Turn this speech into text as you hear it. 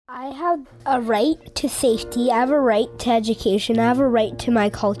I have a right to safety, I have a right to education, I have a right to my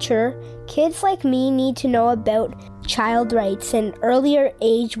culture. Kids like me need to know about child rights and earlier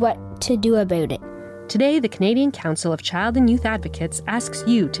age what to do about it. Today, the Canadian Council of Child and Youth Advocates asks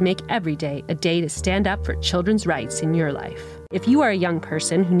you to make every day a day to stand up for children's rights in your life. If you are a young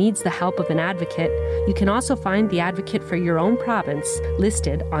person who needs the help of an advocate, you can also find the advocate for your own province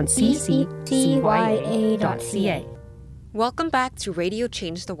listed on cccya.ca. Welcome back to Radio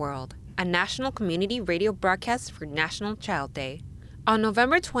Change the World, a national community radio broadcast for National Child Day. On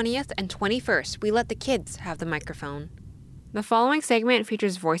November 20th and 21st, we let the kids have the microphone. The following segment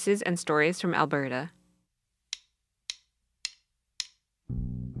features voices and stories from Alberta.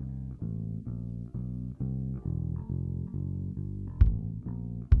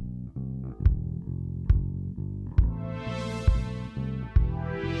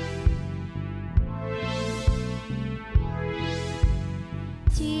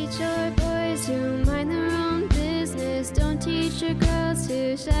 Teach our boys to mind their own business. Don't teach your girls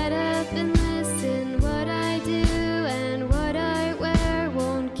to shut up and listen. What I do and what I wear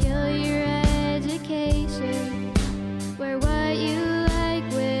won't kill your education. Wear what you like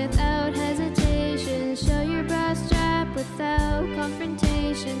without hesitation. Show your bra strap without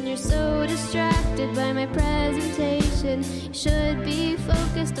confrontation. You're so distracted by my presentation. You should be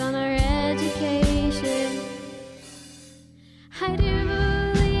focused on our education. I do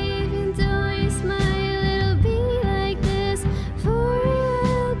believe until you smile, it'll be like this for a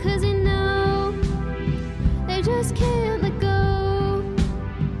while, 'cause you know they just can't let go.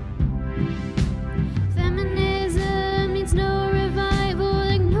 Feminism needs no revival.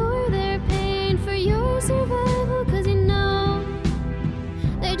 Ignore their pain for your survival, 'cause you know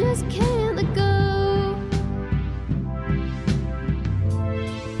they just can't let go.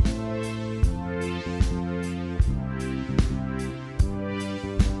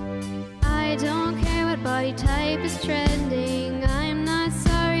 I don't care what body type is trending. I'm not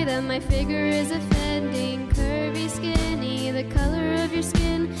sorry that my figure is offending. Curvy, skinny, the color of your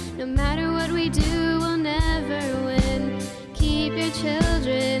skin. No matter what we do, we'll never win. Keep your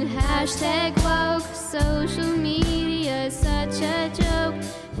children, hashtag woke. Social media is such a joke,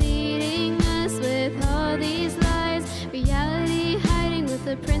 feeding us with all these lies. Reality hiding with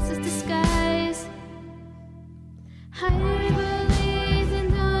a princess disguise. I believe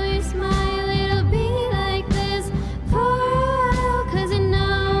until you smile, it'll be like this for a while, 'cause you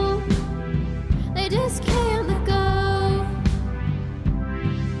know they just can't let go.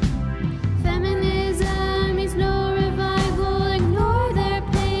 Feminism needs no revival. Ignore their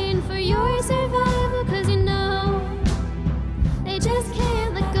pain for your survival, 'cause you know they just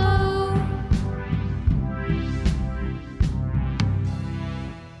can't let go.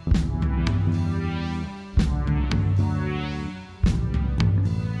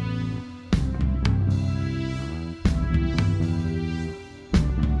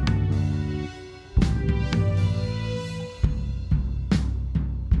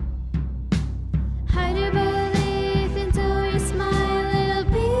 I do believe until you smile,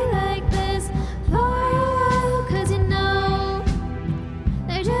 it'll be like this for a while, 'cause you know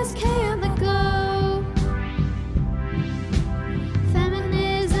they just can't let go.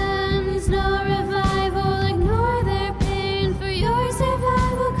 Feminism needs no revival. Ignore their pain for your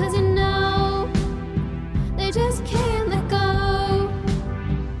survival, 'cause you know they just can't let go.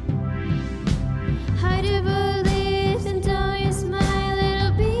 I do believe until you smile,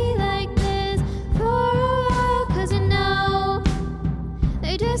 it'll be like this for a while, 'cause you know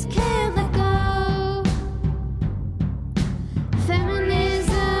they just can't let go.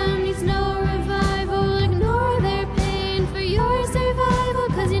 Feminism needs no revival. Ignore their pain for your survival,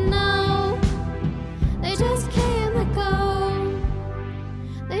 'cause you know they just can't let go.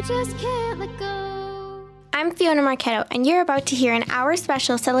 They just can't let go. I'm Fiona Marchetto, and you're about to hear an hour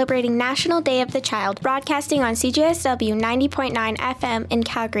special celebrating National Day of the Child, broadcasting on CJSW 90.9 FM in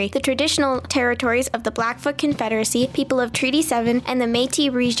Calgary, the traditional territories of the Blackfoot Confederacy, people of Treaty 7, and the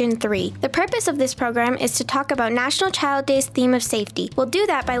Métis Region 3. The purpose of this program is to talk about National Child Day's theme of safety. We'll do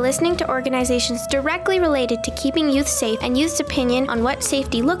that by listening to organizations directly related to keeping youth safe and youth's opinion on what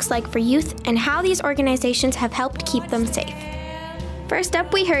safety looks like for youth and how these organizations have helped keep them safe. First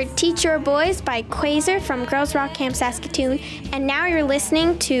up, we heard Teach Your Boys by Quasar from Girls Rock Camp Saskatoon, and now you're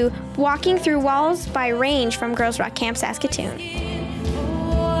listening to Walking Through Walls by Range from Girls Rock Camp Saskatoon.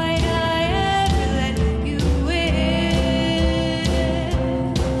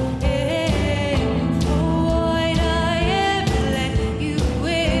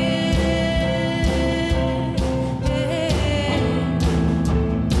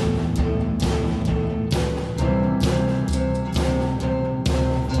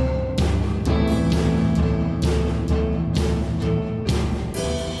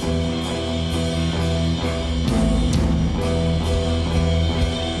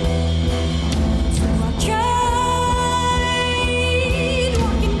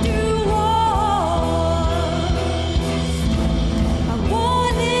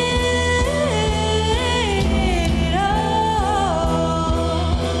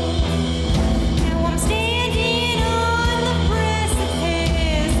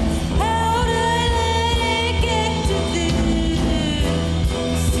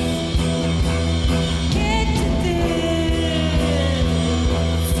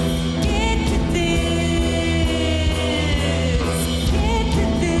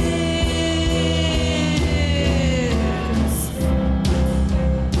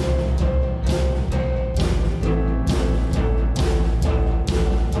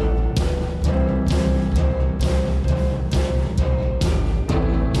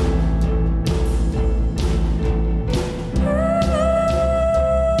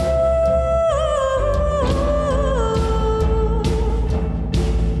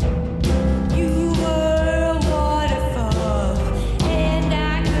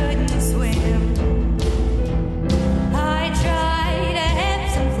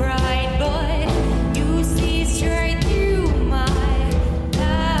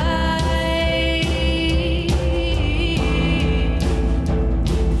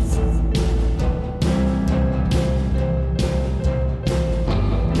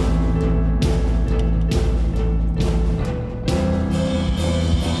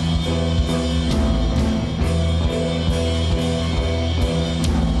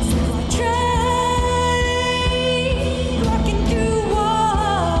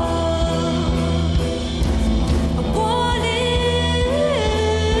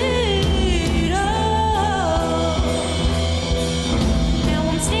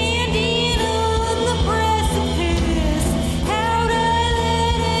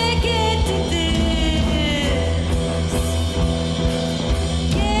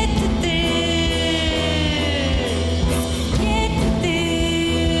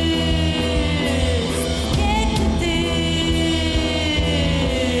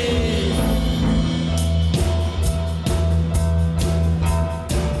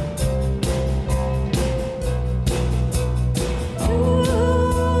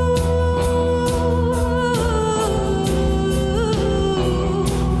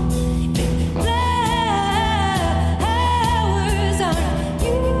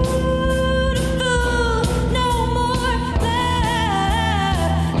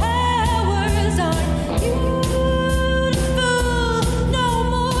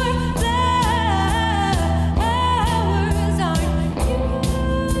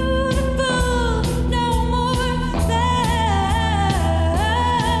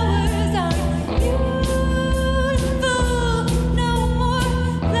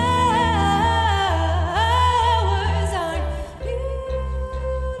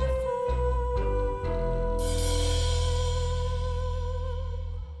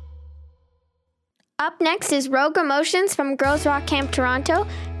 Up next is Rogue Emotions from Girls Rock Camp Toronto,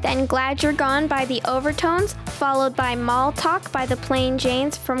 then Glad You're Gone by the Overtones, followed by Mall Talk by the Plain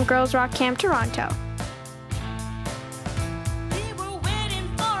Janes from Girls Rock Camp Toronto. We were waiting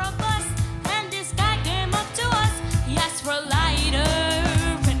for a bus, and this guy came up to us. He asked for a lighter,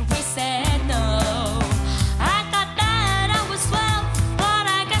 and we said no. I thought that I was 12, but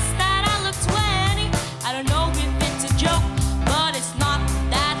I guess that I look 20. I don't know if it's a joke, but it's not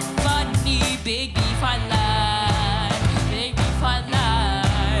that funny. Big beef I like, big beef I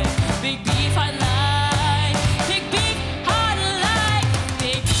like, big beef I like, big beef I like,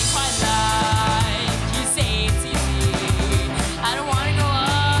 big beef I like. You say it's easy, I don't wanna go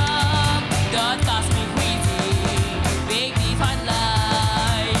up, don't cost me crazy. Big beef I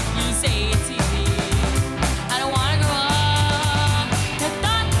like, you say it's easy, I don't wanna go up, the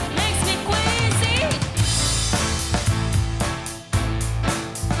thought makes me queasy.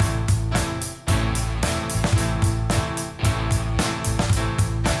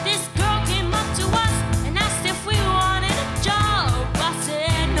 This girl came up to us and asked if we wanted a job. I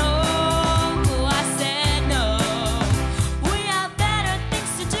said no, I said no. We have better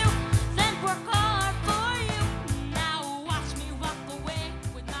things to do than work hard for you. Now watch me walk away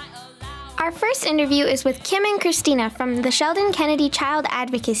with my allowance. Our first interview is with Kim and Christina from the Sheldon Kennedy Child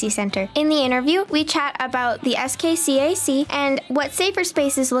Advocacy Center. In the interview, we chat about the SKCAC and what safer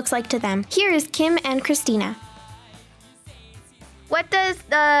spaces looks like to them. Here is Kim and Christina. What does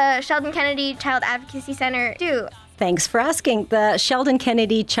the Sheldon Kennedy Child Advocacy Center do? Thanks for asking. The Sheldon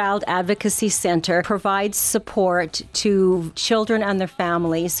Kennedy Child Advocacy Center provides support to children and their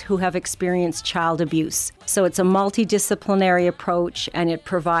families who have experienced child abuse. So it's a multidisciplinary approach, and it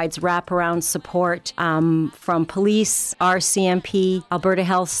provides wraparound support from police, RCMP, Alberta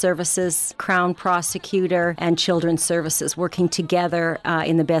Health Services, Crown Prosecutor, and Children's Services working together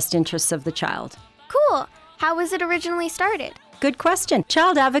in the best interests of the child. Cool. How was it originally started? Good question.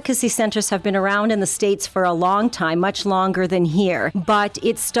 Child advocacy centers have been around in the States for a long time, much longer than here. But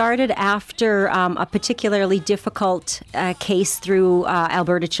it started after a particularly difficult case through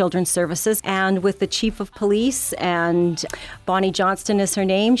Alberta Children's Services, and with the chief of police, and Bonnie Johnston is her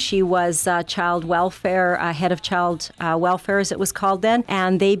name. She was child welfare, head of child welfare as it was called then.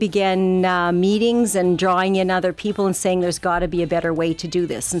 And they began meetings and drawing in other people and saying there's got to be a better way to do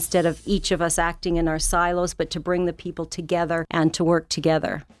this, instead of each of us acting in our silos, but to bring the people together and to work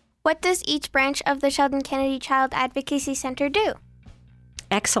together. What does each branch of the Sheldon Kennedy Child Advocacy Center do?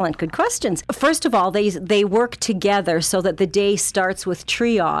 Excellent. Good questions. First of all, they work together so that the day starts with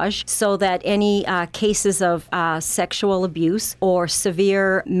triage, so that any cases of sexual abuse or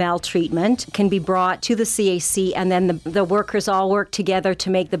severe maltreatment can be brought to the CAC, and then the workers all work together to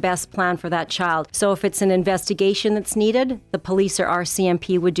make the best plan for that child. So if it's an investigation that's needed, the police or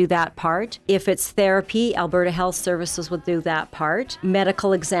RCMP would do that part. If it's therapy, Alberta Health Services would do that part.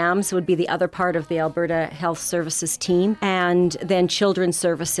 Medical exams would be the other part of the Alberta Health Services team. And then Children's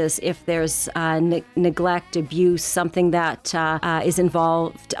Services if there's neglect, abuse, something that is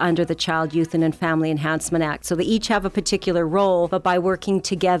involved under the Child, Youth and Family Enhancement Act. So they each have a particular role, but by working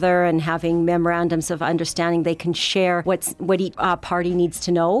together and having memorandums of understanding, they can share what each party needs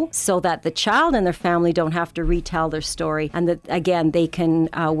to know, so that the child and their family don't have to retell their story, and that, again, they can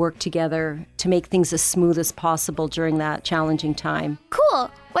work together to make things as smooth as possible during that challenging time.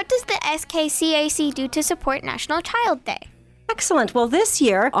 Cool. What does the SKCAC do to support National Child Day? Excellent. Well, this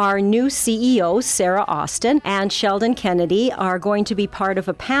year, our new CEO, Sarah Austin, and Sheldon Kennedy are going to be part of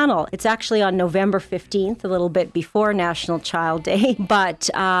a panel. It's actually on November 15th, a little bit before National Child Day, but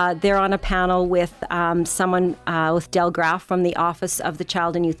they're on a panel with someone with Del Graff from the Office of the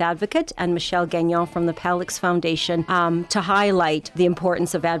Child and Youth Advocate and Michelle Gagnon from the Palix Foundation to highlight the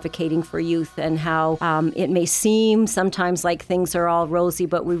importance of advocating for youth, and how it may seem sometimes like things are all rosy,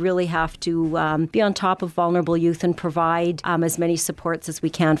 but we really have to be on top of vulnerable youth and provide as many supports as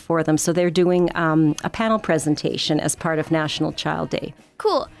we can for them. So they're doing a panel presentation as part of National Child Day.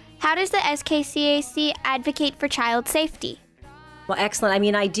 Cool. How does the SKCAC advocate for child safety? Well, excellent. I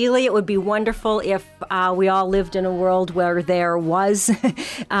mean, ideally, it would be wonderful if we all lived in a world where there was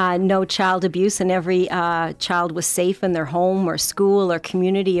no child abuse and every child was safe in their home or school or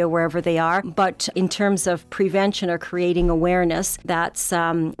community or wherever they are. But in terms of prevention or creating awareness, that's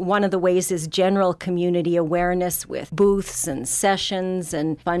one of the ways is general community awareness with booths and sessions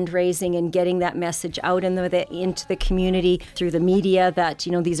and fundraising and getting that message out into the community through the media that,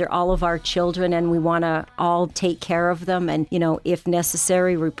 these are all of our children and we want to all take care of them. And, if if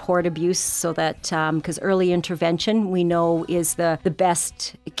necessary, report abuse so that, because early intervention we know is the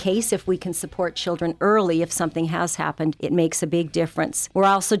best case. If we can support children early, if something has happened, it makes a big difference. We're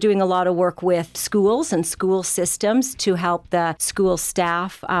also doing a lot of work with schools and school systems to help the school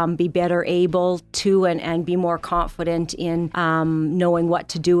staff be better able to and be more confident in knowing what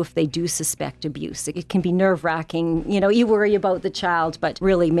to do if they do suspect abuse. It can be nerve-wracking. You worry about the child, but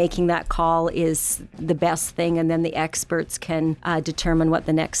really making that call is the best thing, and then the experts can determine what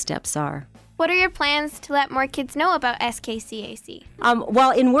the next steps are. What are your plans to let more kids know about SKCAC? Well,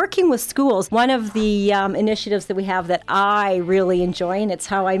 in working with schools, one of the initiatives that we have that I really enjoy, and it's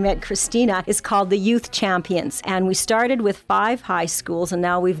how I met Christina, is called the Youth Champions. And we started with 5 high schools, and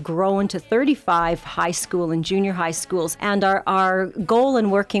now we've grown to 35 high school and junior high schools. And our goal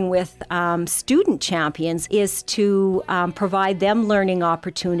in working with student champions is to provide them learning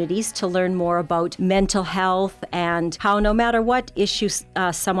opportunities to learn more about mental health and how no matter what issues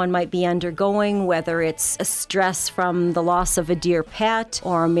someone might be undergoing, whether it's a stress from the loss of a dear pet,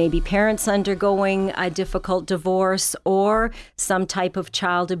 or maybe parents undergoing a difficult divorce, or some type of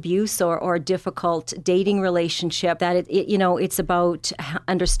child abuse or difficult dating relationship, that it's about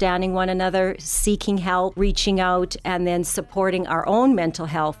understanding one another, seeking help, reaching out, and then supporting our own mental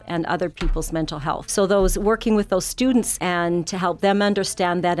health and other people's mental health. So working with those students and to help them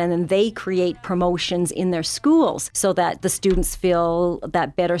understand that, and then they create promotions in their schools so that the students feel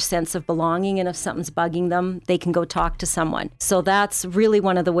that better sense of belonging, and if something's bugging them, they can go talk to someone. So that's really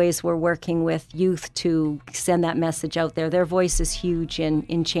one of the ways we're working with youth to send that message out there. Their voice is huge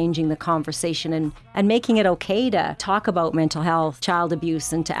in changing the conversation and making it okay to talk about mental health, child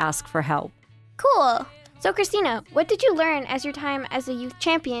abuse, and to ask for help. Cool. So Christina, what did you learn as your time as a youth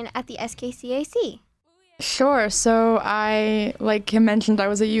champion at the SKCAC? Sure. So like Kim mentioned, I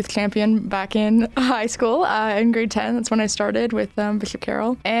was a youth champion back in high school in grade 10. That's when I started with Bishop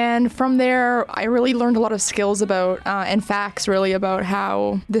Carroll. And from there, I really learned a lot of skills about and facts really about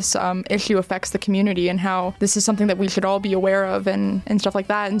how this issue affects the community and how this is something that we should all be aware of and stuff like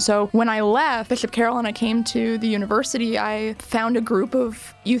that. And so when I left Bishop Carroll and I came to the university, I found a group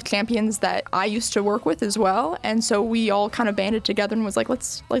of youth champions that I used to work with as well. And so we all kind of banded together and was like,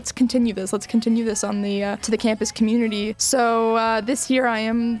 let's continue this. Let's continue this on the to the campus community. So this year I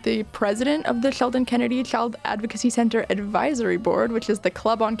am the president of the Sheldon Kennedy Child Advocacy Center Advisory Board, which is the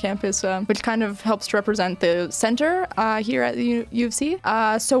club on campus, which kind of helps to represent the center here at the U of C.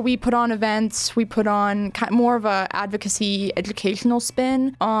 So we put on events, we put on more of a advocacy educational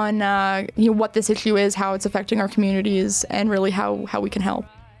spin on what this issue is, how it's affecting our communities, and really how we can help.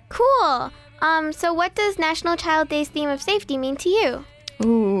 Cool. So what does National Child Day's theme of safety mean to you?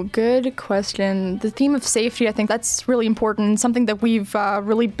 Ooh, good question. The theme of safety, I think that's really important. Something that we've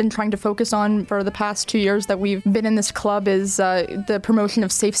really been trying to focus on for the past 2 years that we've been in this club is the promotion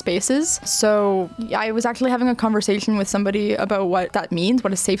of safe spaces. So I was actually having a conversation with somebody about what that means,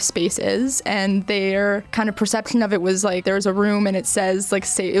 what a safe space is, and their kind of perception of it was like there's a room and it says like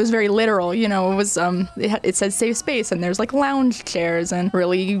it was very literal, it was it says safe space and there's like lounge chairs and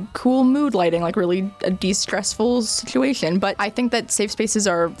really cool mood lighting, like really a de-stressful situation. But I think that safe space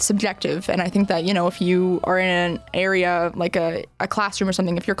are subjective, and I think that if you are in an area like a classroom or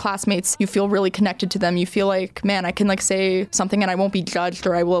something, if your classmates, you feel really connected to them, you feel like, man, I can like say something and I won't be judged,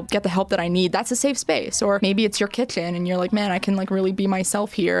 or I will get the help that I need, that's a safe space. Or maybe it's your kitchen and you're like, man, I can like really be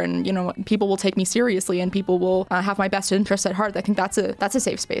myself here, and people will take me seriously and people will have my best interests at heart. I think that's a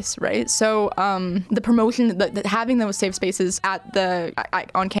safe space, right? So the promotion, having those safe spaces at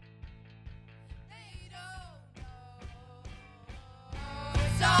on campus.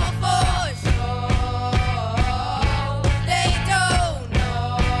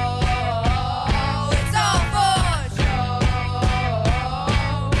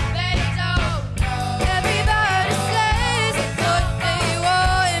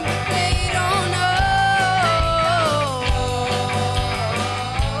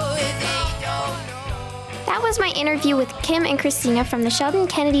 Was my interview with Kim and Christina from the Sheldon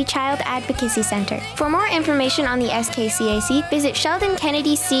Kennedy Child Advocacy Center. For more information on the SKCAC, visit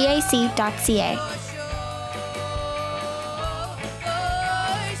sheldonkennedycac.ca.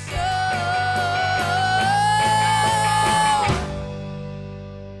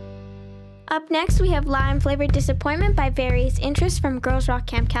 Up next, we have Lime Flavored Disappointment by Various Interests from Girls Rock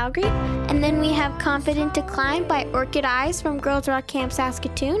Camp Calgary. And then we have Confident Decline by Orchid Eyes from Girls Rock Camp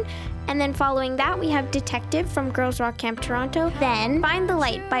Saskatoon. And then following that, we have Detective from Girls Rock Camp Toronto. Then Find the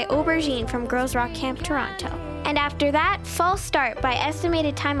Light by Aubergine from Girls Rock Camp Toronto. And after that, False Start by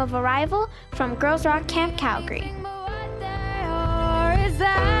Estimated Time of Arrival from Girls Rock Camp Calgary. Is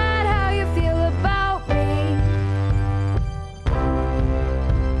that how you feel about me?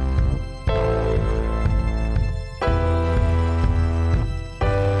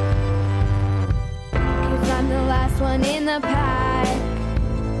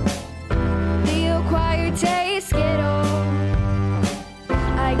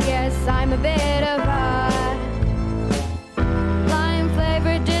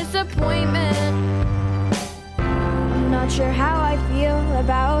 not sure how I feel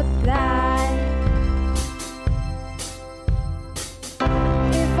about that.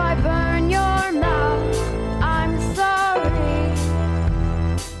 If I burn your mouth, I'm sorry.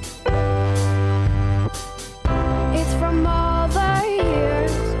 It's from all the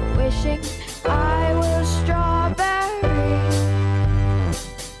years wishing I was strawberry.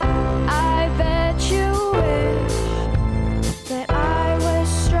 I bet you wish that I was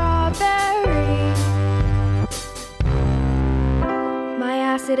strawberry. My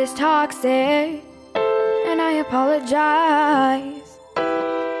acid is toxic, and I apologize.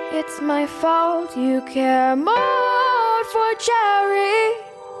 It's my fault you care more for cherry.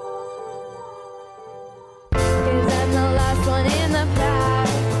 'Cause I'm the last one in the pack.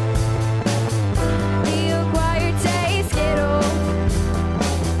 The acquired taste Skittle.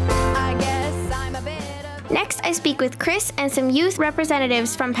 I guess I'm a bit of... Next, I speak with Chris and some youth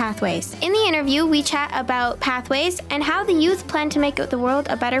representatives from Pathways. In the interview, we chat about Pathways and how the youth plan to make the world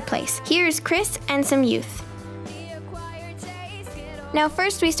a better place. Here's Chris and some youth. Now,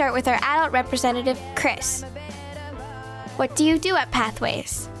 first we start with our adult representative, Chris. What do you do at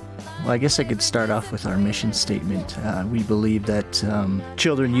Pathways? Well, I guess I could start off with our mission statement. We believe that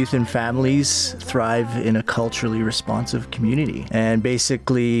children, youth, and families thrive in a culturally responsive community. And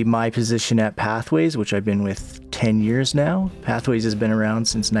basically, my position at Pathways, which I've been with 10 years now. Pathways has been around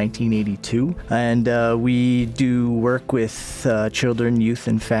since 1982, and we do work with children, youth,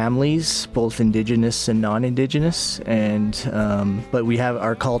 and families, both Indigenous and non-Indigenous. And but we have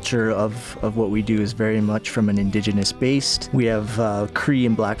our culture of what we do is very much from an Indigenous based. We have Cree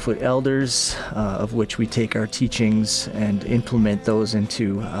and Blackfoot elders, of which we take our teachings and implement those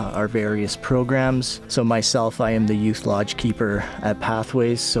into our various programs. So myself, I am the youth lodge keeper at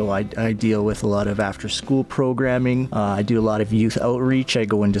Pathways, so I deal with a lot of after-school programming. I do a lot of youth outreach. I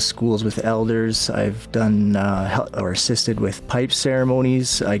go into schools with elders. I've done or assisted with pipe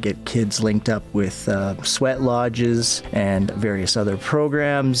ceremonies. I get kids linked up with sweat lodges and various other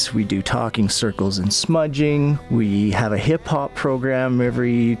programs. We do talking circles and smudging. We have a hip-hop program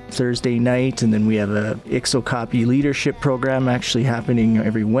every Thursday night, and then we have a Ixokapi leadership program actually happening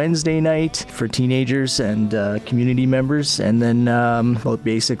every Wednesday night for teenagers and community members. And then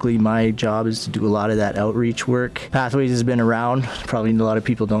basically my job is to do a lot of that outreach work. Pathways has been around, probably a lot of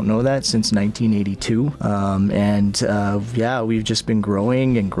people don't know that, since 1982. We've just been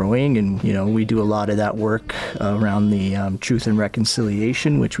growing, and we do a lot of that work around the Truth and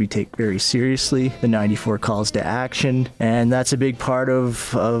Reconciliation, which we take very seriously, the 94 calls to action, and that's a big part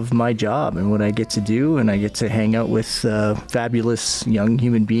of my job and what I get to do. And I get to hang out with fabulous young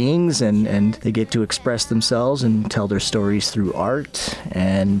human beings, and they get to express themselves and tell their stories through art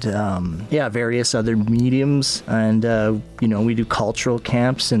and various other mediums. And we do cultural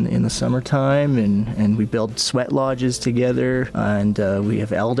camps in the summertime, and we build sweat lodges together, and we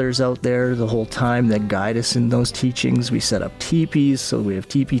have elders out there the whole time that guide us in those teachings. We set up teepees, so we have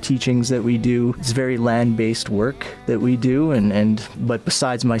teepee teachings that we do. It's very land-based work that we do, but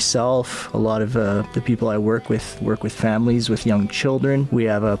besides myself, a lot of the people I work with families with young children. We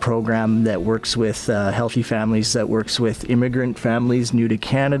have a program that works with healthy families, that works with immigrant families new to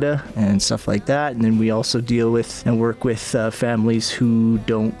Canada and stuff like that. And then we also deal with and work with families who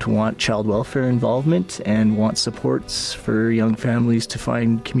don't want child welfare involvement and want supports for young families to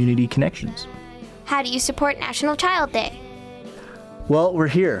find community connections. How do you support National Child Day? Well, we're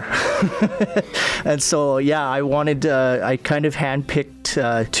here. And so, I kind of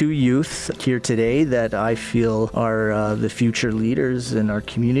handpicked 2 youth here today that I feel are the future leaders in our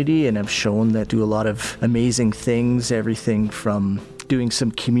community and have shown that do a lot of amazing things, everything from doing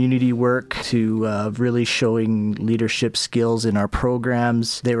some community work to really showing leadership skills in our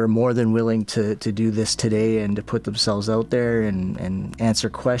programs. They were more than willing to do this today and to put themselves out there and answer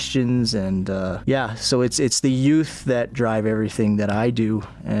questions. And so it's the youth that drive everything that I do,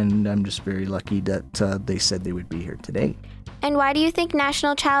 and I'm just very lucky that they said they would be here today. And why do you think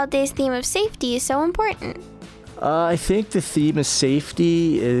National Child Day's theme of safety is so important? I think the theme of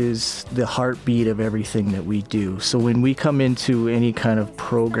safety is the heartbeat of everything that we do. So when we come into any kind of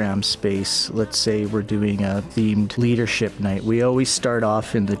program space, let's say we're doing a themed leadership night, we always start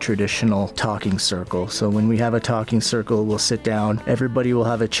off in the traditional talking circle. So when we have a talking circle, we'll sit down, everybody will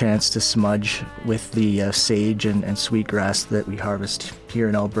have a chance to smudge with the sage and sweetgrass that we harvest here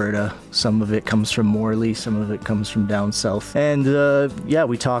in Alberta. Some of it comes from Morley, some of it comes from down south. And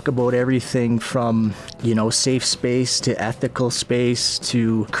we talk about everything from, safe space to ethical space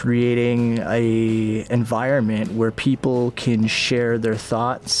to creating a environment where people can share their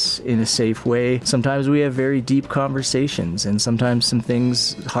thoughts in a safe way. Sometimes we have very deep conversations, and sometimes some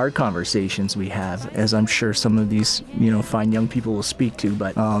things, hard conversations we have, as I'm sure some of these, fine young people will speak to.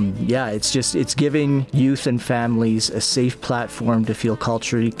 But it's giving youth and families a safe platform to feel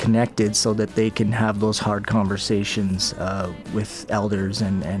culturally connected so that they can have those hard conversations with elders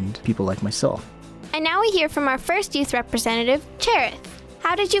and people like myself. And now we hear from our first youth representative, Cherith.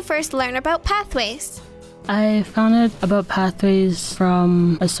 How did you first learn about Pathways? I found out about Pathways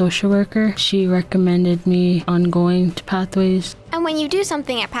from a social worker. She recommended me on going to Pathways. And when you do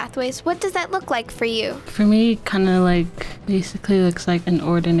something at Pathways, what does that look like for you? For me, kind of basically looks like an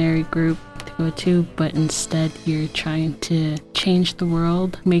ordinary group to go to, but instead you're trying to change the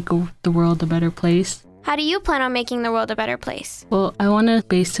world, make the world a better place. How do you plan on making the world a better place? Well, I want to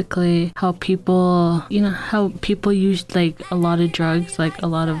basically help people, how people use a lot of drugs, a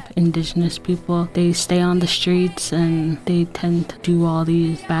lot of indigenous people. They stay on the streets and they tend to do all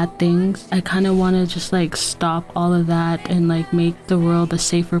these bad things. I kind of want to just stop all of that and make the world a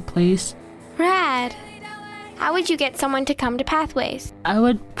safer place. Rad. How would you get someone to come to Pathways? I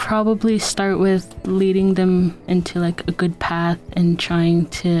would probably start with leading them into a good path and trying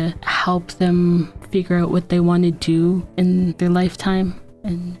to help them figure out what they want to do in their lifetime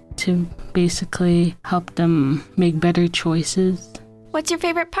and to basically help them make better choices. What's your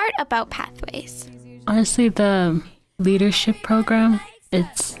favorite part about Pathways? Honestly, the leadership program.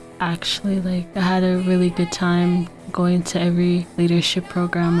 It's actually I had a really good time going to every leadership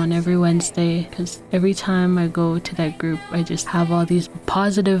program on every Wednesday, because every time I go to that group I just have all these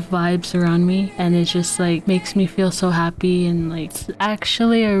positive vibes around me, and it just makes me feel so happy, and it's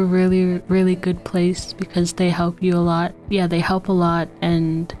actually a really, really good place because they help you a lot. Yeah, they help a lot,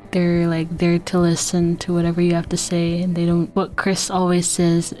 and they're there to listen to whatever you have to say, and they don't, what Chris always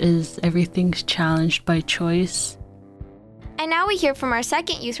says is everything's challenged by choice. And now we hear from our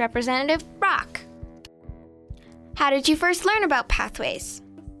second youth representative, Brock. How did you first learn about Pathways?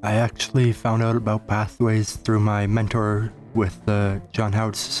 I actually found out about Pathways through my mentor with the John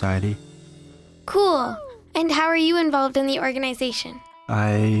Howard Society. Cool. And how are you involved in the organization?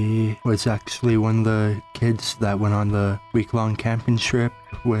 I was actually one of the kids that went on the week-long camping trip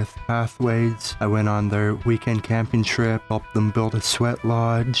with Pathways. I went on their weekend camping trip, helped them build a sweat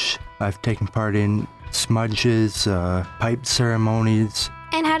lodge. I've taken part in smudges, pipe ceremonies.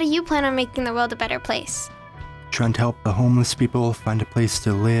 And how do you plan on making the world a better place? Trying to help the homeless people find a place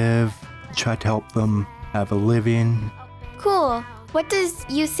to live, try to help them have a living. Cool. What does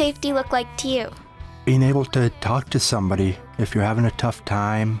youth safety look like to you? Being able to talk to somebody if you're having a tough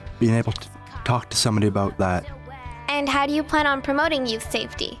time, being able to talk to somebody about that. And how do you plan on promoting youth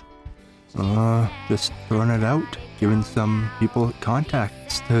safety? Just throwing it out, giving some people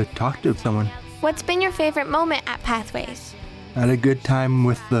contacts to talk to someone. What's been your favorite moment at Pathways? I had a good time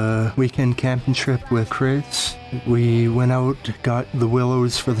with the weekend camping trip with Chris. We went out, got the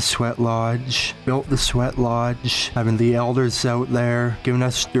willows for the sweat lodge, built the sweat lodge, having the elders out there giving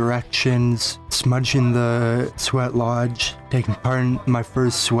us directions, smudging the sweat lodge, taking part in my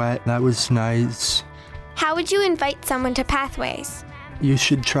first sweat. That was nice. How would you invite someone to Pathways? You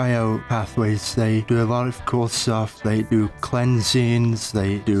should try out Pathways. They do a lot of cool stuff. They do cleansings,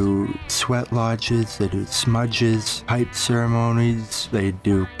 they do sweat lodges, they do smudges, pipe ceremonies, they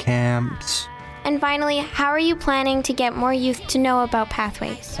do camps. And finally, how are you planning to get more youth to know about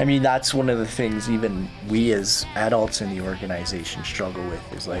Pathways? I mean, that's one of the things even we as adults in the organization struggle with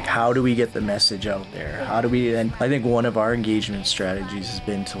is how do we get the message out there? How do we, and I think one of our engagement strategies has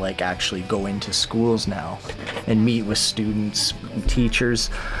been to actually go into schools now and meet with students and teachers.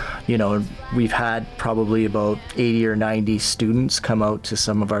 We've had probably about 80 or 90 students come out to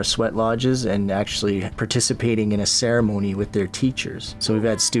some of our sweat lodges and actually participating in a ceremony with their teachers. So we've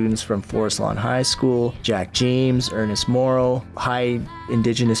had students from Forest Lawn High School, Jack James, Ernest Morrow, high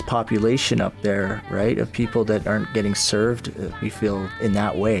indigenous population up there, right, of people that aren't getting served, we feel, in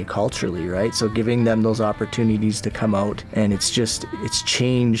that way culturally, right? So giving them those opportunities to come out, and it's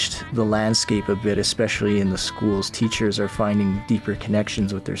changed the landscape a bit, especially in the schools. Teachers are finding deeper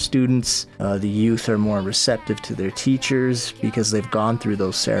connections with their students. The youth are more receptive to their teachers because they've gone through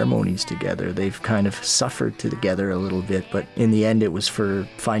those ceremonies together. They've kind of suffered together a little bit, but in the end it was for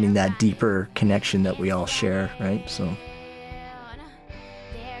finding that deeper connection that we all share, right? So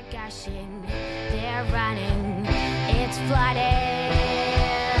They're gushing, they're running, it's flooding.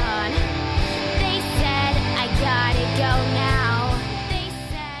 They said, I gotta go now. They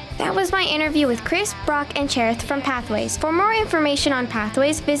said. That was my interview with Chris, Brock, and Cherith from Pathways. For more information on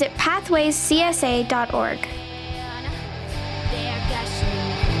Pathways, visit pathwayscsa.org.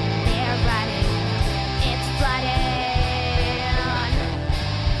 rushing, they're running, it's flooding.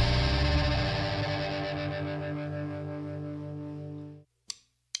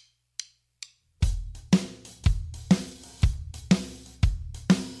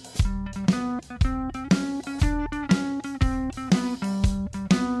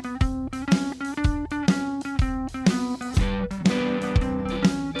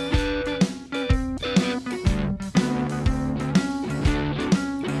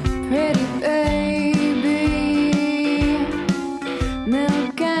 Pretty baby,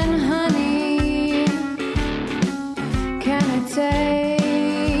 milk and honey. Can I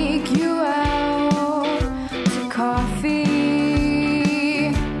take you out to coffee?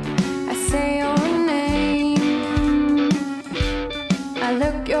 I say your name, I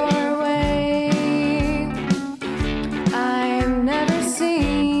look your way. I've never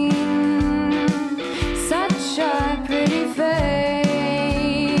seen such a pretty face.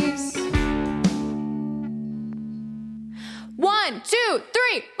 1, 2,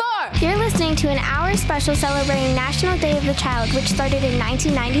 3, 4. You're listening to an hour special celebrating National Day of the Child, which started in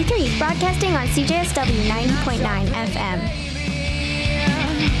 1993, broadcasting on CJSW 90.9 FM.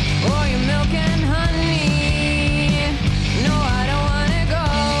 Oh, your milk and honey. No, I don't wanna go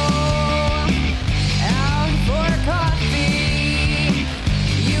out for coffee.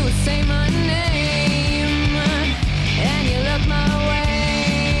 You say my name and you look my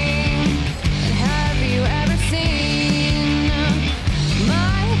way. Have you ever seen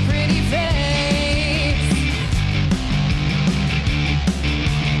my pretty face?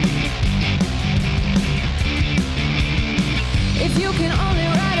 If you can only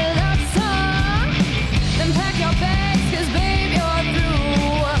write a love song, then pack your bags, 'cause babe, you're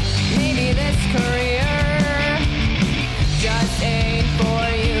through. Maybe this career just ain't for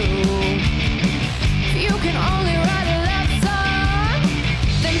you. If you can only write a love song,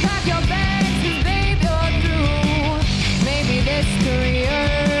 then pack your bags, 'cause babe, you're through. Maybe this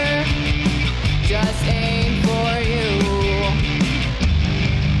career just ain't for you.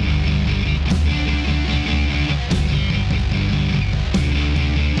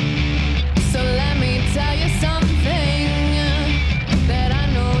 So let me tell you something that I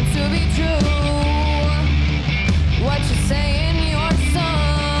know to be true. What you say in your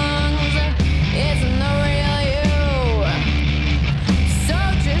songs isn't the real you. So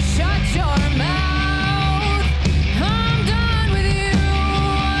just shut your mouth. I'm done with you.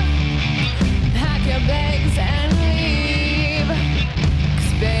 Pack your bags and leave,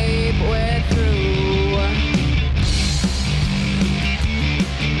 'cause babe, we're through.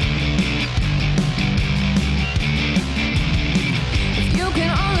 If you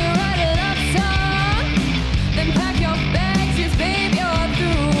can only write a love song, then pack your bags, 'cause babe, you're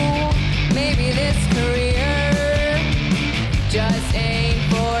through. Maybe this career just ain't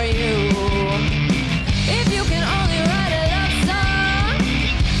for you. If you can only write a love song,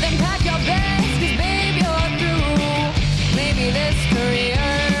 then pack your bags, 'cause babe, you're through. Maybe this career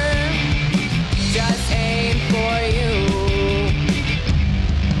just ain't for you.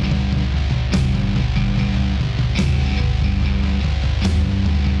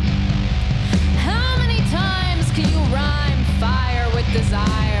 How many times can you rhyme fire with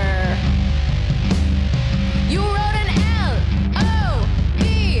desire? You wrote an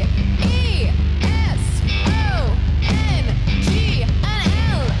L-O-V-E-S-O-N-G, an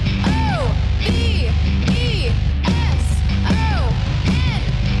L-O-V-E-S-O-N-G.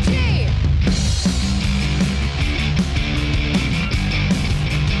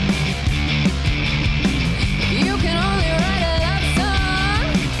 You can only write a love song,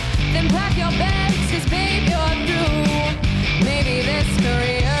 then pack your bags, 'cause babe, you're through. Maybe this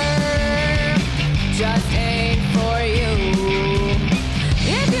career just ain't for you.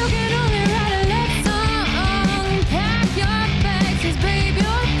 If you can only write a love song, pack your bags, 'cause babe,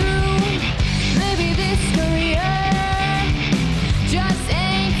 you're through. Maybe this career just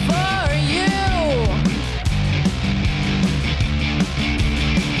ain't for you.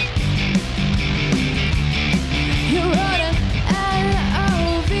 You wrote an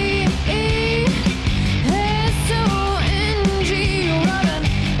L-O-V-E-S-O-N-G. You wrote an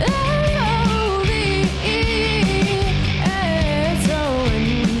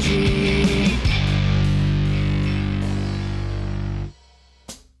L-O-V-E-S-O-N-G.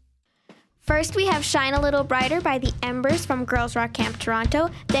 First, we have Shine a Little Brighter by the Embers from Girls Rock Camp Toronto.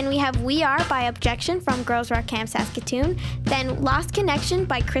 Then we have We Are by Objection from Girls Rock Camp Saskatoon. Then Lost Connection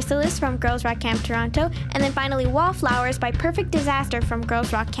by Chrysalis from Girls Rock Camp Toronto. And then finally Wallflowers by Perfect Disaster from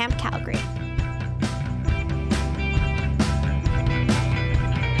Girls Rock Camp Calgary.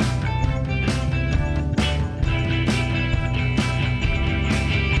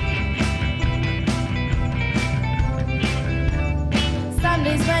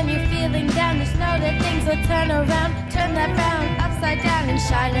 know that things will turn around. Turn that frown upside down and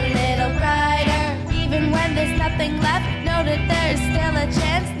shine a little brighter. Even when there's nothing left, know that there's still a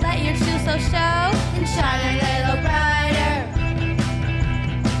chance. Let your true soul show and shine a little brighter.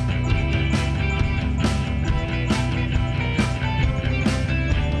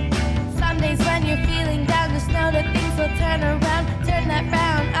 Some days when you're feeling down, just know that things will turn around. Turn that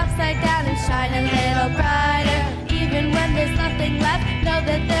frown upside down and shine a little brighter. Even when there's nothing left, know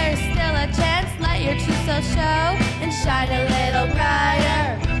that there's still a chance. Let your true soul show and shine a little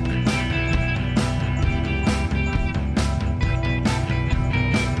brighter.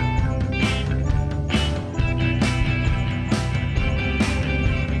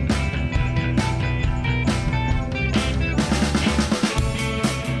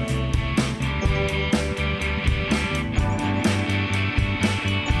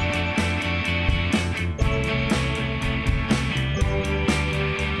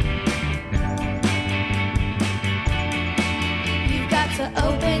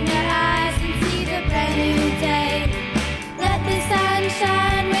 Open your eyes and see the brand new day. Let the sun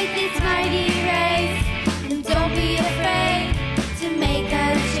shine with its mighty rays. And don't be afraid to make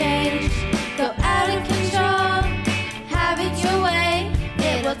a change. Go out of control, have it your way.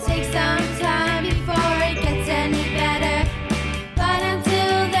 It will take some time before it gets any better. But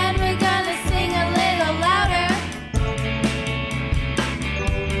until then we're gonna sing a little louder.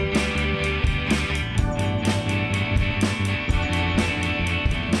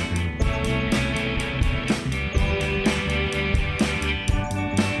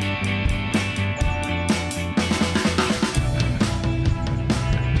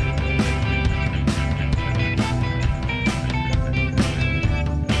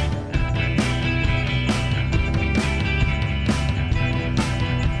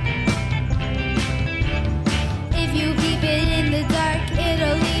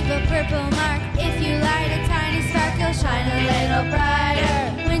 Purple mark. If you light a tiny spark, you'll shine a little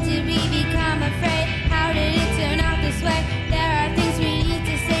brighter. When did we become afraid? How did it turn out this way? There are things we need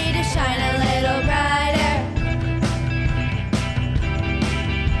to say to shine a little brighter.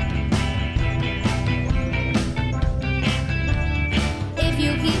 If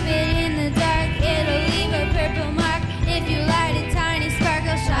you keep it in the dark, it'll leave a purple mark. If you light a tiny spark,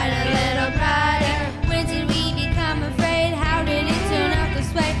 you'll shine a little brighter. When did we become afraid? How did it turn out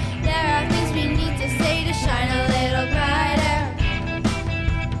this way? There are things we need to say to shine a little brighter.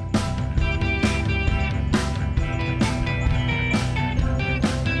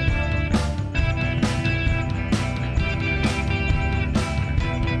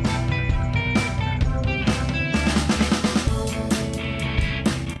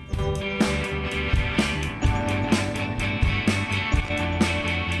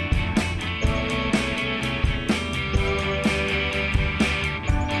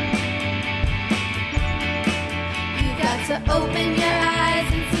 Open your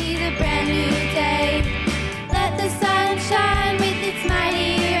eyes and see the brand new day. Let the sun shine with its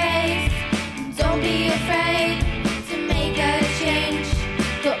mighty rays. Don't be afraid to make a change.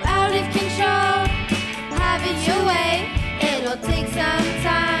 Go out of control, have it your way. It'll take some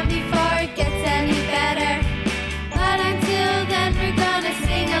time before it gets any better. But until then we're gonna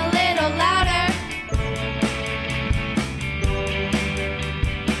sing a little louder.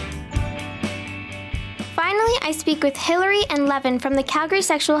 Finally, I speak with Hillary and Levin from the Calgary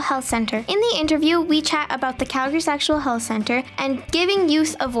Sexual Health Center. In the interview, we chat about the Calgary Sexual Health Center and giving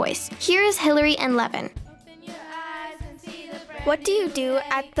youth a voice. Here is Hillary and Levin. What do you do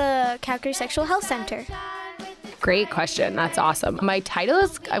at the Calgary Sexual Health Center? Great question. That's awesome. My title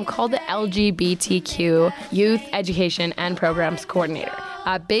is, I'm called the LGBTQ Youth Education and Programs Coordinator.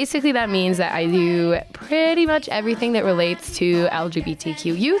 Basically, that means that I do pretty much everything that relates to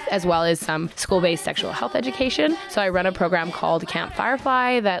LGBTQ youth, as well as some school-based sexual health education. So I run a program called Camp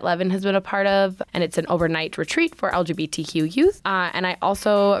Firefly that Levin has been a part of, and it's an overnight retreat for LGBTQ youth. And I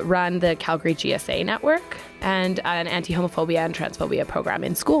also run the Calgary GSA network and an anti-homophobia and transphobia program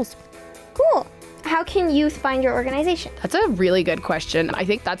in schools. Cool. How can youth find your organization? That's a really good question. I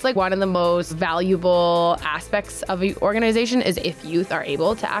think that's like one of the most valuable aspects of an organization is if youth are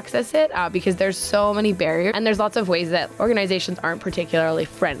able to access it because there's so many barriers and there's lots of ways that organizations aren't particularly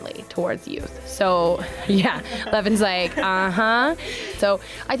friendly towards youth. So yeah, Levin's like, So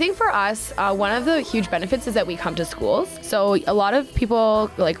I think for us, one of the huge benefits is that we come to schools. So a lot of people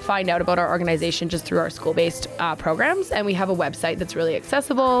like find out about our organization just through our school-based programs, and we have a website that's really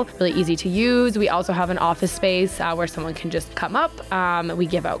accessible, really easy to use. We also have an office space where someone can just come up. We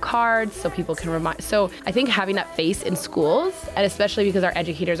give out cards so people can remind. So I think having that face in schools, and especially because our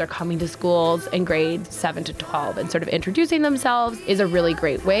educators are coming to schools in grades 7 to 12 and sort of introducing themselves, is a really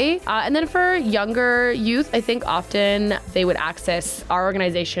great way. And then for younger youth, I think often they would access our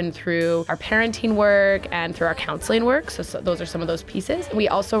organization through our parenting work and through our counseling work. So those are some of those pieces. We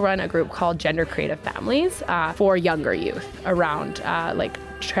also run a group called Gender Creative Families for younger youth around like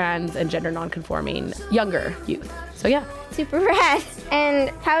trans and gender nonconforming younger youth. So yeah. Super rad. And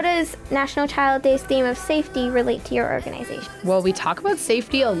how does National Child Day's theme of safety relate to your organization? Well, we talk about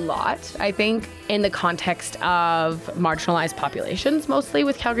safety a lot, I think, in the context of marginalized populations, mostly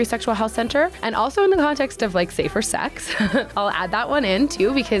with Calgary Sexual Health Center, and also in the context of like safer sex. I'll add that one in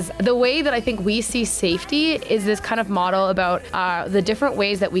too, because the way that I think we see safety is this kind of model about the different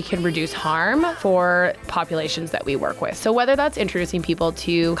ways that we can reduce harm for populations that we work with. So whether that's introducing people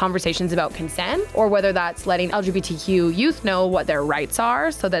to conversations about consent, or whether that's letting LGBTQ youth know what their rights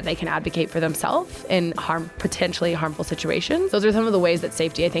are so that they can advocate for themselves in potentially harmful situations. Those are some of the ways that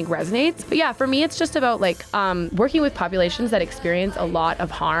safety, I think, resonates. But yeah, for me, it's just about like working with populations that experience a lot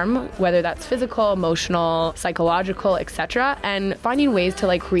of harm, whether that's physical, emotional, psychological, etc., and finding ways to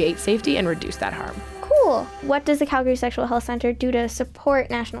like create safety and reduce that harm. Cool. What does the Calgary Sexual Health Center do to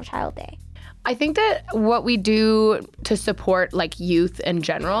support National Child Day? I think that what we do to support like youth in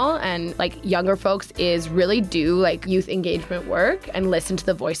general and like younger folks is really do like youth engagement work and listen to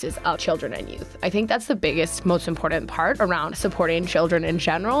the voices of children and youth. I think that's the biggest, most important part around supporting children in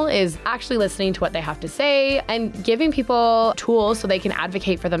general is actually listening to what they have to say and giving people tools so they can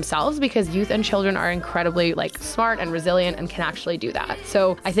advocate for themselves, because youth and children are incredibly like smart and resilient and can actually do that.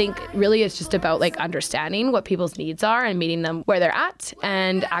 So I think really it's just about like understanding what people's needs are and meeting them where they're at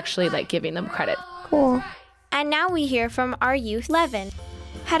and actually like giving them credit. Cool. And now we hear from our youth, Levin.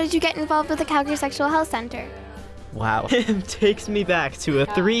 How did you get involved with the Calgary Sexual Health Center? Wow. It takes me back to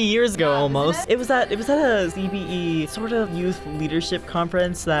 3 years ago almost. It was at a CBE sort of youth leadership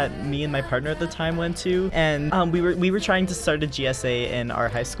conference that me and my partner at the time went to, and we were trying to start a GSA in our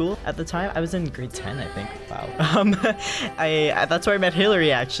high school at the time. I was in grade 10, I think. Wow. That's where I met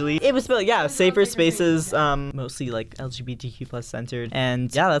Hillary, actually. It was about safer spaces, mostly like LGBTQ plus centered,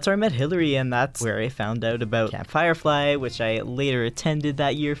 and yeah, that's where I met Hillary, and that's where I found out about Camp Firefly, which I later attended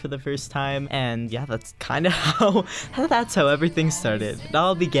that year for the first time, and yeah, that's kind of that's how everything started. It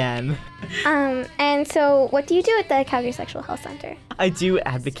all began. And so what do you do at the Calgary Sexual Health Center? I do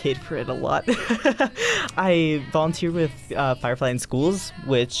advocate for it a lot. I volunteer with Firefly in Schools,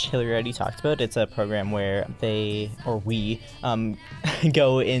 which Hillary already talked about. It's a program where we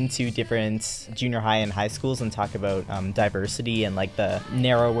go into different junior high and high schools and talk about diversity and like the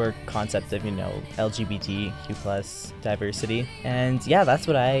narrower concept of, LGBTQ plus diversity. And yeah, that's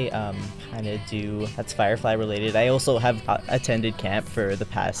what I kind of do. That's Firefly related. I also have attended camp for the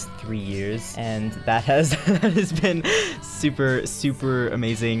past 3 years, and that has been super, super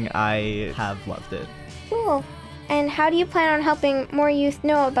amazing. I have loved it. Cool. And how do you plan on helping more youth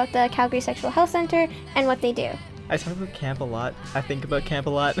know about the Calgary Sexual Health Center and what they do? I talk about camp a lot. I think about camp a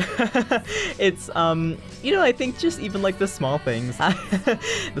lot. It's, I think just even like the small things.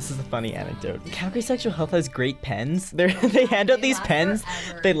 This is a funny anecdote. Calgary Sexual Health has great pens. They hand out these pens.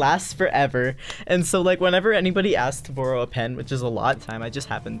 They last forever. And so like whenever anybody asks to borrow a pen, which is a lot of time, I just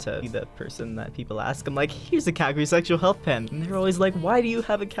happen to be the person that people ask. I'm like, here's a Calgary Sexual Health pen. And they're always like, why do you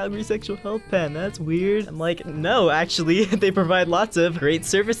have a Calgary Sexual Health pen? That's weird. I'm like, no, actually, they provide lots of great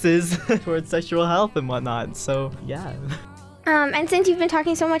services towards sexual health and whatnot. So yeah. And since you've been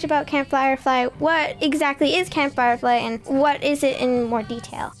talking so much about Camp Firefly, what exactly is Camp Firefly and what is it in more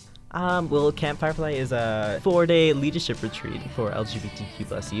detail? Well, Camp Firefly is a 4-day leadership retreat for LGBTQ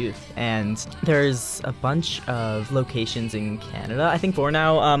plus youth, and there's a bunch of locations in Canada. I think for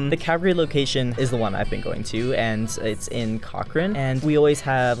now, the Calgary location is the one I've been going to, and it's in Cochrane, and we always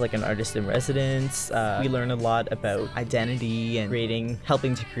have like an artist in residence. We learn a lot about identity and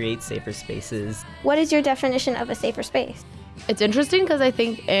helping to create safer spaces. What is your definition of a safer space? It's interesting because I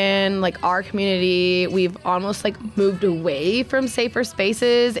think in like our community, we've almost like moved away from safer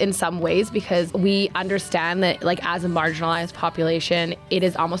spaces in some ways because we understand that like as a marginalized population, it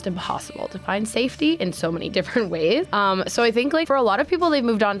is almost impossible to find safety in so many different ways. So I think like for a lot of people, they've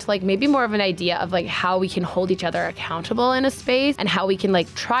moved on to like maybe more of an idea of like how we can hold each other accountable in a space and how we can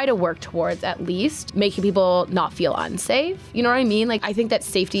like try to work towards at least making people not feel unsafe. You know what I mean? Like I think that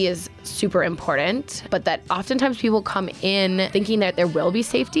safety is super important, but that oftentimes people come in in thinking that there will be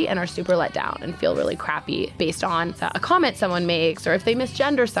safety and are super let down and feel really crappy based on a comment someone makes or if they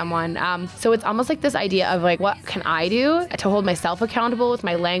misgender someone. So it's almost like this idea of like, what can I do to hold myself accountable with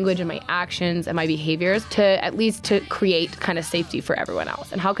my language and my actions and my behaviors to at least to create kind of safety for everyone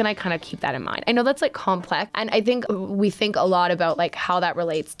else? And how can I kind of keep that in mind? I know that's like complex, and I think we think a lot about like how that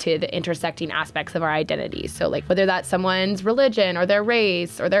relates to the intersecting aspects of our identity. So like whether that's someone's religion or their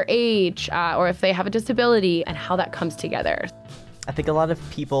race or their age or if they have a disability and how that comes together. I think a lot of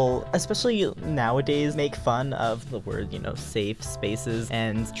people, especially nowadays, make fun of the word, safe spaces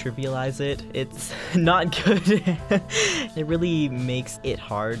and trivialize it. It's not good. It really makes it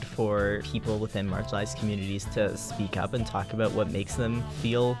hard for people within marginalized communities to speak up and talk about what makes them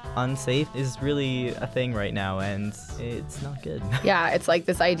feel unsafe is really a thing right now, and it's not good. Yeah, it's like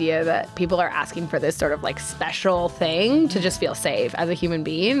this idea that people are asking for this sort of like special thing to just feel safe as a human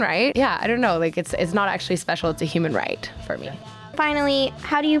being, right? Yeah, I don't know, like it's not actually special, it's a human right for me. Finally,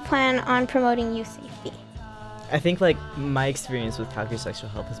 how do you plan on promoting youth safety? I think like my experience with Calgary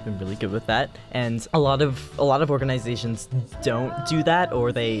Sexual Health has been really good with that, and a lot of organizations don't do that,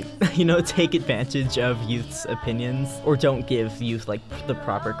 or they take advantage of youth's opinions, or don't give youth like the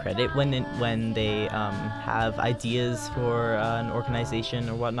proper credit when they have ideas for an organization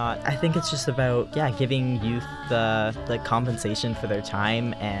or whatnot. I think it's just about giving youth the compensation for their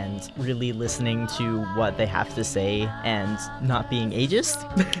time and really listening to what they have to say and not being ageist.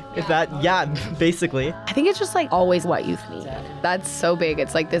 Basically. I think it's just like always what youth need. That's so big.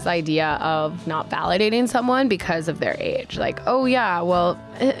 It's like this idea of not validating someone because of their age. Like, oh yeah, well,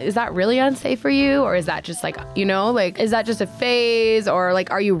 is that really unsafe for you? Or is that just like, is that just a phase? Or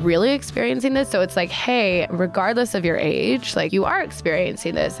like, are you really experiencing this? So it's like, hey, regardless of your age, like you are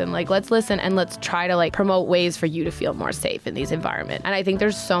experiencing this, and like, let's listen and let's try to like promote ways for you to feel more safe in these environments. And I think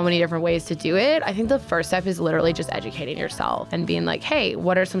there's so many different ways to do it. I think the first step is literally just educating yourself and being like, hey,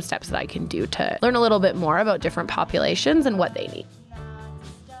 what are some steps that I can do to learn a little bit more about different populations and what they need?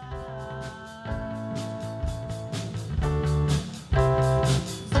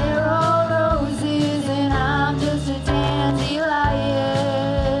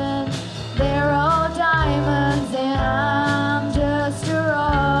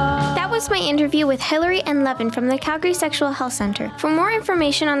 Was my interview with Hillary and Levin from the Calgary Sexual Health Centre. For more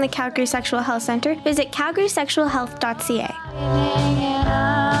information on the Calgary Sexual Health Centre, visit calgarysexualhealth.ca.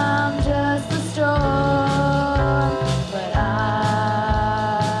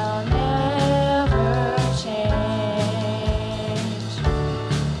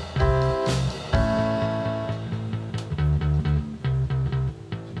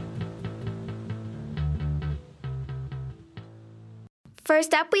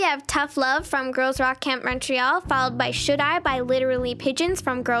 First up, we have Tough Love from Girls Rock Camp Montreal, followed by Should I by Literally Pigeons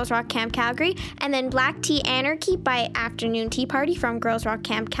from Girls Rock Camp Calgary, and then Black Tea Anarchy by Afternoon Tea Party from Girls Rock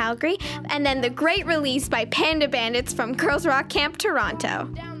Camp Calgary, and then The Great Release by Panda Bandits from Girls Rock Camp Toronto.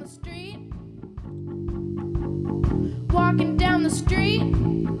 Walking down the street,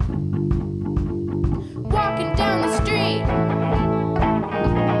 walking down the street.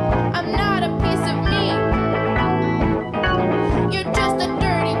 I'm not a piece of meat. You're just a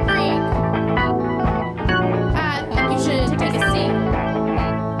dirty freak. I think you should take a seat.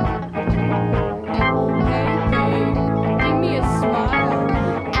 Hey babe, give me a smile.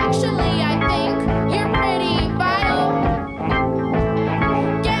 Actually, I think you're pretty vile.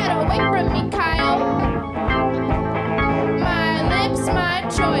 Get away from me, Kyle. My lips, my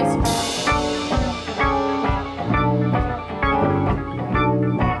choice.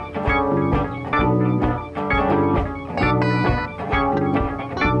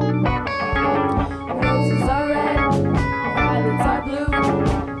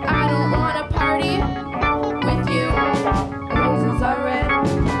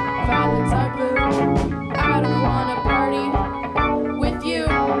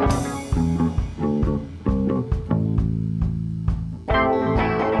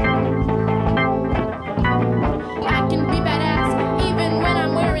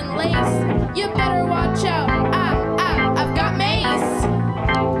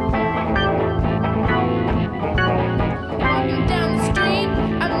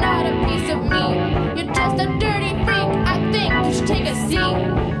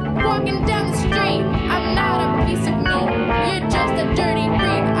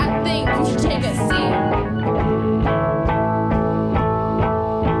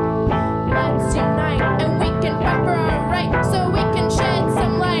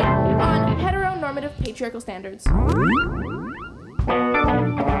 Patriarchal standards.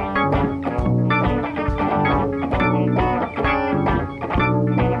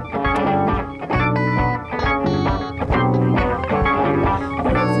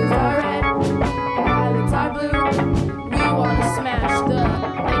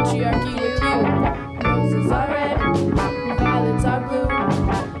 patriarchy with you. Roses are red, violets are blue.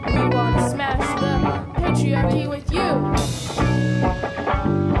 We wanna smash the patriarchy with you.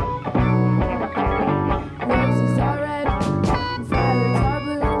 Roses are red, violets are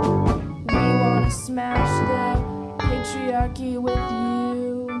blue. We wanna smash the patriarchy with you.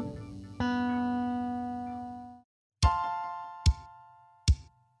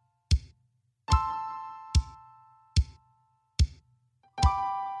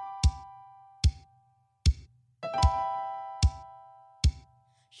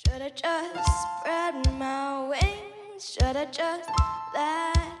 Should I just spread my wings? Should I just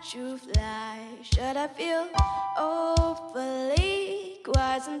let you fly? Should I feel overly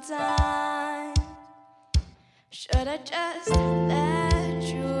quiet sometimes? Should I just let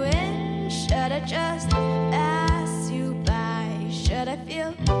you in? Should I just pass you by? Should I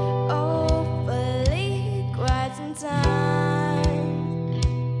feel overly quiet sometimes?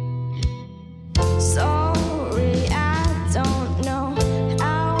 Sorry, I don't know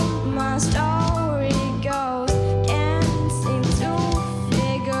how my story goes. Can't seem to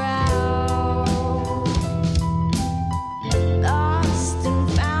figure out. Lost and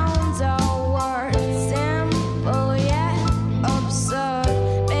found our words, simple yet absurd,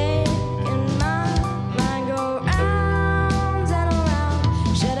 making my mind go round and around.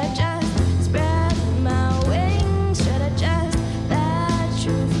 Should I just spread my wings? Should I just let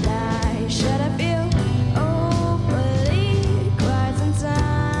you fly? Should I feel overly quiet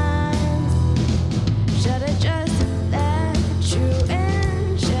sometimes? Should I just let you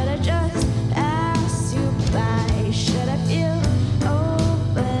in? Should I just pass you by? Should I feel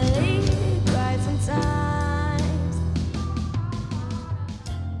overly quiet sometimes?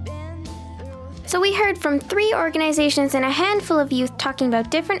 So we heard from 3 organizations and a handful of youth talking about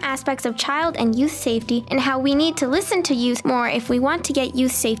different aspects of child and youth safety and how we need to listen to youth more if we want to get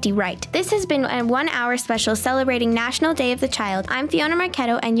youth safety right. This has been a 1-hour special celebrating National Day of the Child. I'm Fiona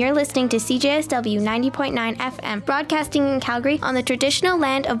Marchetto and you're listening to CJSW 90.9 FM, broadcasting in Calgary on the traditional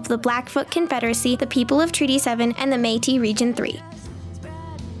land of the Blackfoot Confederacy, the people of Treaty 7, and the Métis Region 3.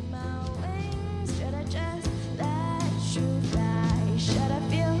 Should I just let you fly? Should I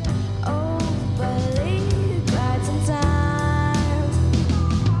feel overly quiet sometimes?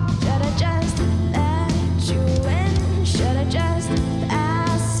 Should I just let you in? Should I just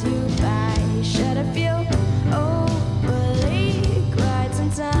pass you by? Should I feel overly quiet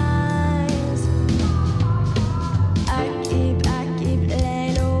sometimes? I keep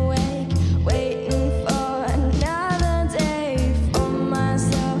laying awake, waiting for another day for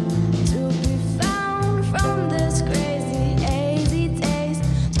myself to be found from this crazy, hazy taste.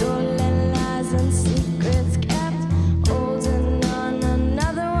 Stolen lies and secrets kept, holding on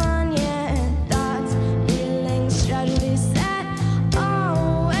another one, yeah. Thoughts, feelings, tragedies that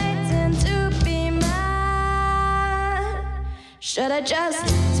are waiting to be mine. Should I just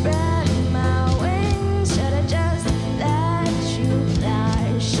spread my wings? Should I just let you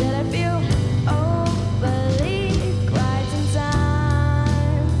fly? Should I feel overly quiet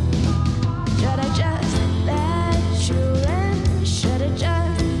sometimes? Should I just let you in? Should I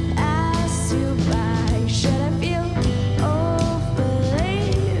just pass you by? Should I feel overly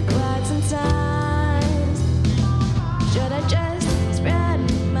quiet sometimes? Should I just spread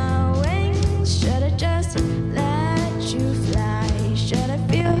my wings? Should I just let you fly? Should I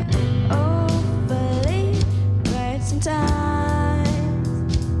feel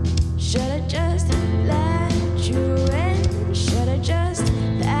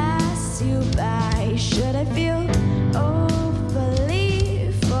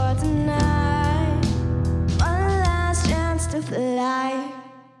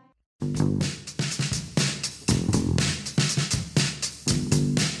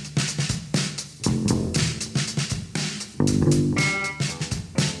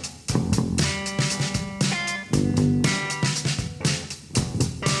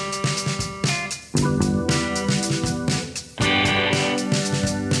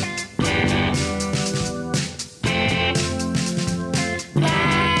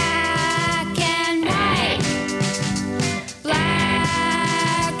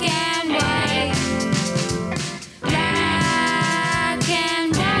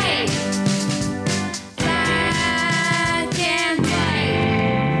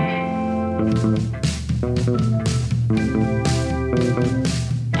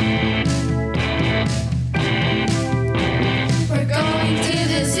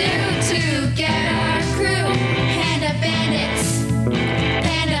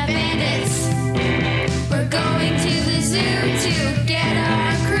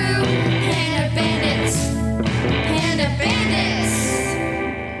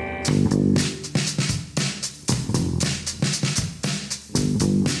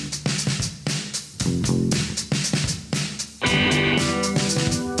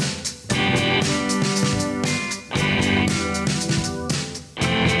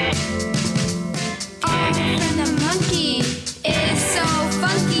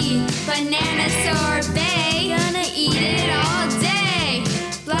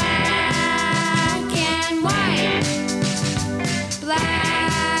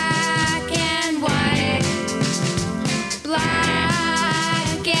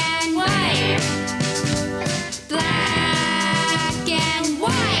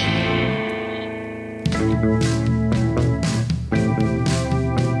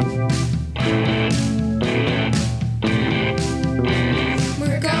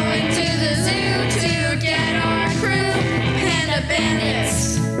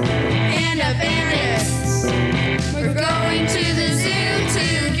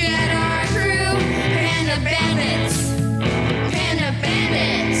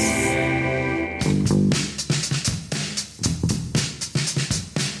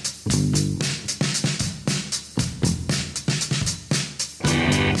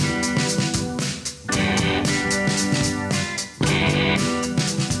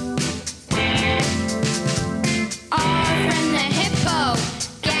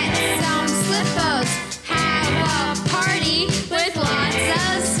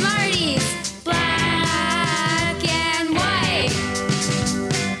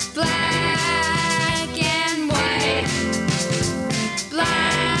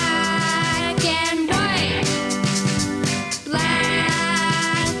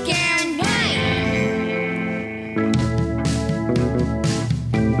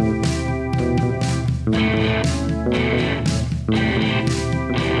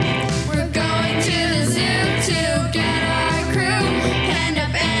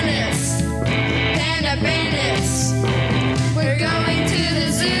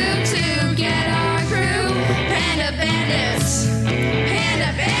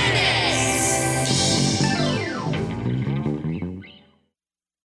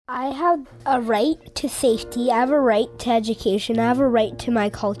I have a right to safety, I have a right to education, I have a right to my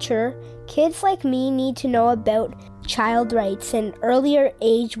culture. Kids like me need to know about child rights and earlier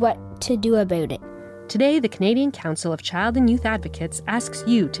age what to do about it. Today, the Canadian Council of Child and Youth Advocates asks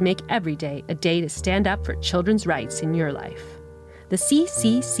you to make every day a day to stand up for children's rights in your life. The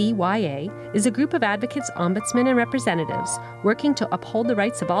CCCYA is a group of advocates, ombudsmen, and representatives working to uphold the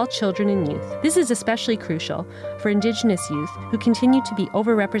rights of all children and youth. This is especially crucial for Indigenous youth who continue to be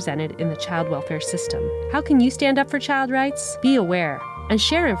overrepresented in the child welfare system. How can you stand up for child rights? Be aware and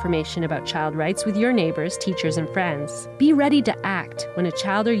share information about child rights with your neighbors, teachers, and friends. Be ready to act when a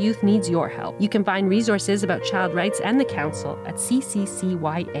child or youth needs your help. You can find resources about child rights and the Council at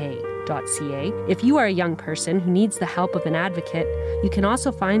cccya.ca. If you are a young person who needs the help of an advocate, you can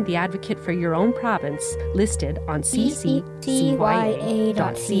also find the advocate for your own province listed on cccya.ca.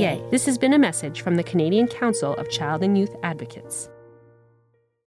 This has been a message from the Canadian Council of Child and Youth Advocates.